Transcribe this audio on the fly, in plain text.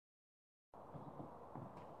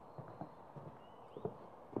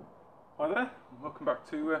Hi there, welcome back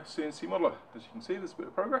to CNC Modeler. As you can see, there's a bit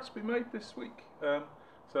of progress been made this week.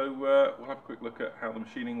 We'll have a quick look at how the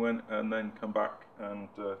machining went and then come back and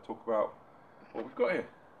talk about what we've got here.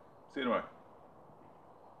 See you in a moment.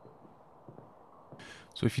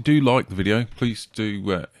 So if you do like the video, please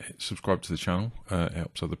do subscribe to the channel. It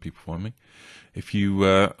helps other people find me. If you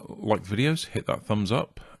like the videos, hit that thumbs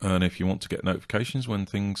up. And if you want to get notifications when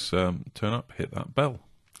things turn up, hit that bell.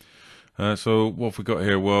 So what have we got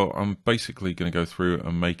here? Well, I'm basically going to go through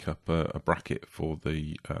and make up a bracket for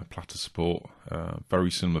the platter support.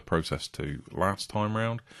 Very similar process to last time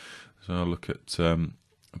round. So I'll look at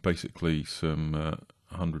basically some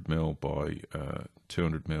 100mm by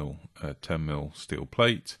 200mm 10mm steel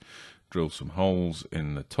plate, drill some holes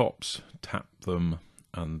in the tops, tap them,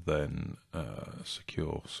 and then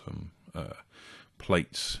secure some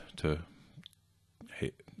plates to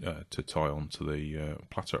tie onto the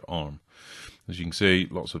platter arm. As you can see,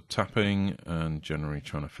 lots of tapping and generally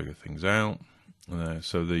trying to figure things out.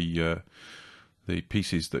 So the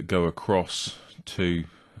pieces that go across to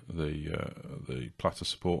the platter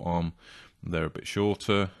support arm, they're a bit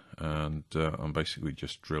shorter, and I'm basically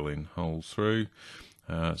just drilling holes through.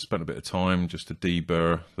 Spent a bit of time just to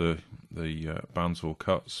deburr the bandsaw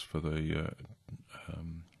cuts for the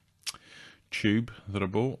tube that I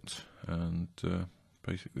bought, and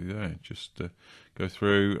basically there, just go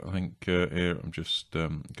through. I think here I'm just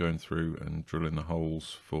going through and drilling the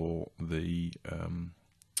holes for the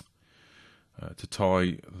to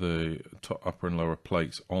tie the upper and lower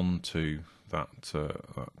plates onto that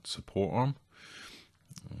support arm.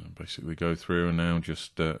 Basically go through and now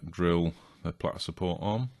just drill the platter support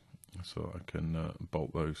arm so I can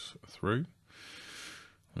bolt those through,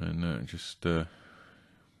 and just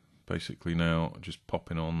basically now just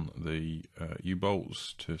popping on the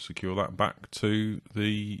U-bolts to secure that back to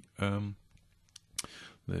the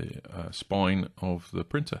spine of the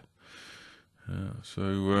printer.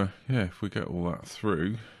 Yeah, if we get all that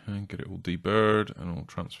through and get it all deburred and all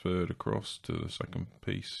transferred across to the second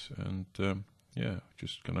piece, and yeah,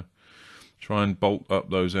 just gonna try and bolt up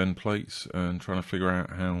those end plates and trying to figure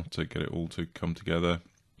out how to get it all to come together,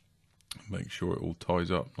 make sure it all ties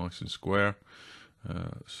up nice and square.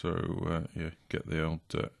 Yeah, get the old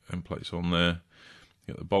end plates on there,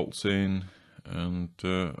 get the bolts in, and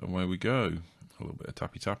away we go. A little bit of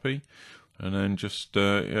tappy, and then just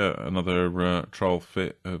yeah, another trial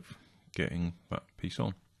fit of getting that piece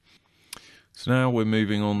on. So now we're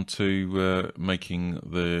moving on to making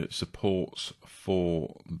the supports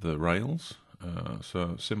for the rails.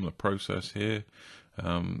 So similar process here.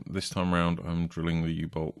 This time around I'm drilling the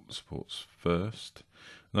U-bolt supports first.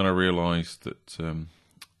 And then I realised that,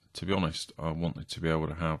 to be honest, I wanted to be able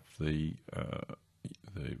to have the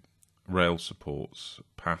rail supports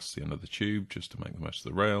past the end of the tube just to make the most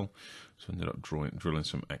of the rail. So I ended up drilling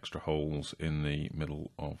some extra holes in the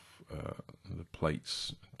middle of the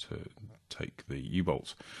plates to take the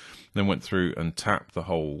U-bolts. Then went through and tapped the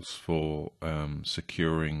holes for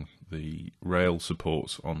securing the rail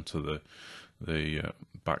supports onto the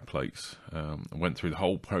back plates. I went through the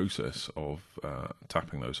whole process of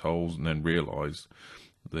tapping those holes, and then realised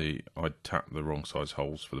I'd tapped the wrong size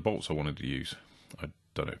holes for the bolts I wanted to use. I'd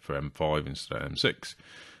done it for M5 instead of M6,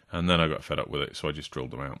 and then I got fed up with it, so I just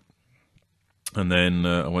drilled them out. And then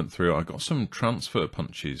I went through, I got some transfer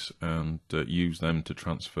punches and used them to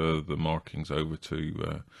transfer the markings over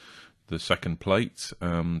to the second plate,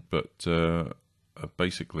 but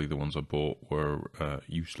basically the ones I bought were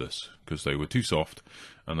useless because they were too soft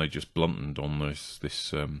and they just blunted on this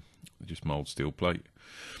just mould steel plate.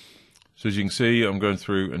 So as you can see, I'm going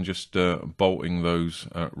through and just bolting those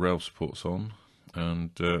rail supports on,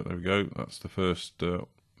 and there we go. That's the first of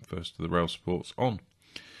the rail supports on,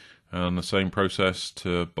 and the same process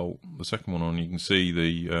to bolt the second one on. You can see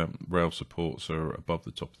the rail supports are above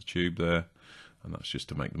the top of the tube there, and that's just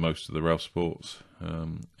to make the most of the rail supports.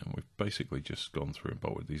 And we've basically just gone through and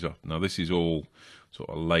bolted these up. Now this is all sort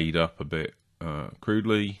of laid up a bit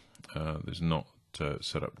crudely. There's not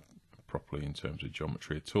set up properly in terms of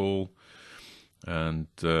geometry at all, and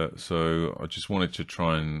so I just wanted to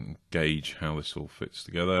try and gauge how this all fits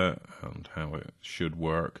together and how it should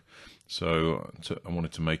work. So I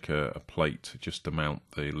wanted to make a plate just to mount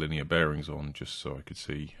the linear bearings on, just so I could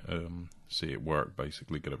see it work,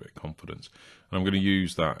 basically get a bit of confidence. And I'm going to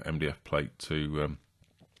use that MDF plate to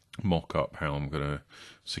mock up how I'm going to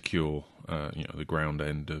secure the ground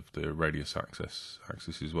end of the radius axis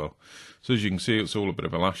as well. So as you can see, it's all a bit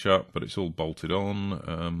of a lash up, but it's all bolted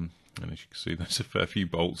on, and as you can see, there's a fair few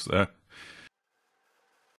bolts there.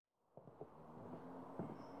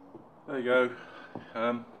 There you go.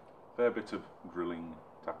 Fair bit of drilling,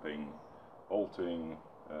 tapping, bolting,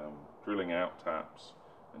 drilling out taps,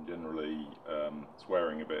 and generally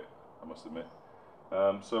swearing a bit, I must admit.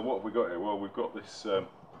 So what have we got here? Well, we've got this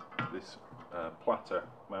platter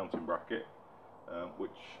mounting bracket,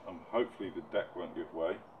 which hopefully the deck won't give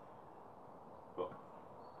way, but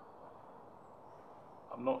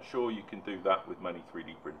I'm not sure you can do that with many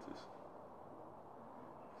 3D printers.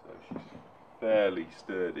 So she's fairly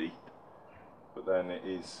sturdy, but then it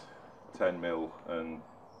is 10mm and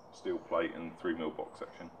steel plate and 3mm box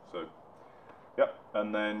section. So yep,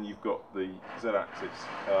 and then you've got the Z-axis,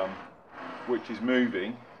 which is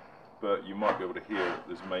moving, but you might be able to hear it.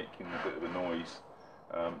 There's making a bit of a noise,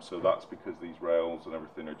 so that's because these rails and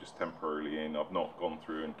everything are just temporarily in. I've not gone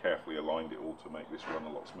through and carefully aligned it all to make this run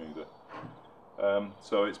a lot smoother.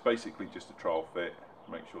 So it's basically just a trial fit,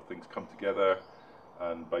 make sure things come together,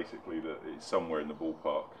 and basically that it's somewhere in the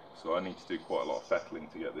ballpark. So I need to do quite a lot of fettling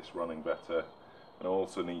to get this running better, and I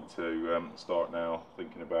also need to start now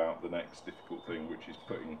thinking about the next difficult thing, which is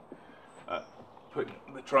putting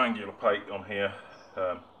the triangular plate on here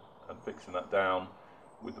and fixing that down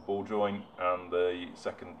with the ball joint, and the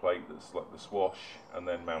second plate that's like the swash, and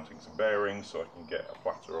then mounting some bearings so I can get a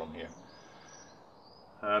platter on here.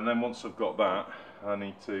 And then once I've got that, I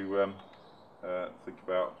need to think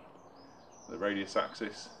about the radius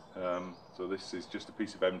axis. So this is just a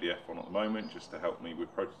piece of MDF on at the moment, just to help me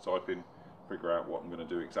with prototyping, figure out what I'm going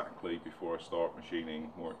to do exactly before I start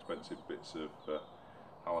machining more expensive bits of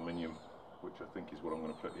aluminium, which I think is what I'm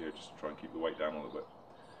going to put here, just to try and keep the weight down a little bit.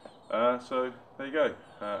 So there you go.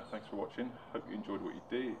 Thanks for watching. Hope you enjoyed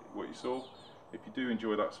what you saw. If you do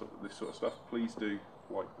enjoy this sort of stuff, please do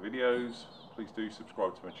like the videos. Please do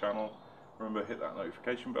subscribe to my channel. Remember, hit that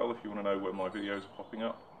notification bell if you want to know when my videos are popping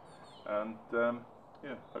up. And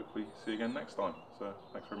yeah, hopefully see you again next time. So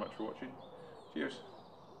thanks very much for watching. Cheers.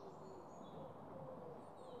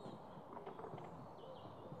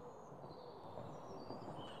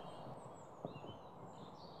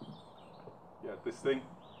 Yeah, this thing,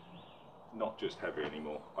 not just heavy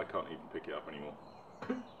anymore. I can't even pick it up anymore.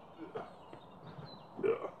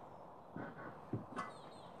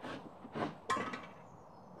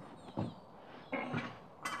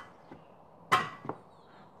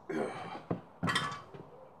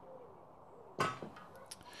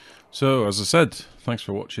 So, as I said, thanks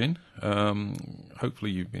for watching. Hopefully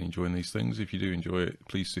you've been enjoying these things. If you do enjoy it,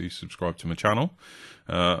 please do subscribe to my channel.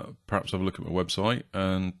 Perhaps have a look at my website,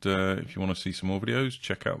 and if you want to see some more videos,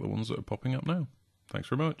 check out the ones that are popping up now. Thanks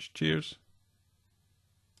very much. Cheers.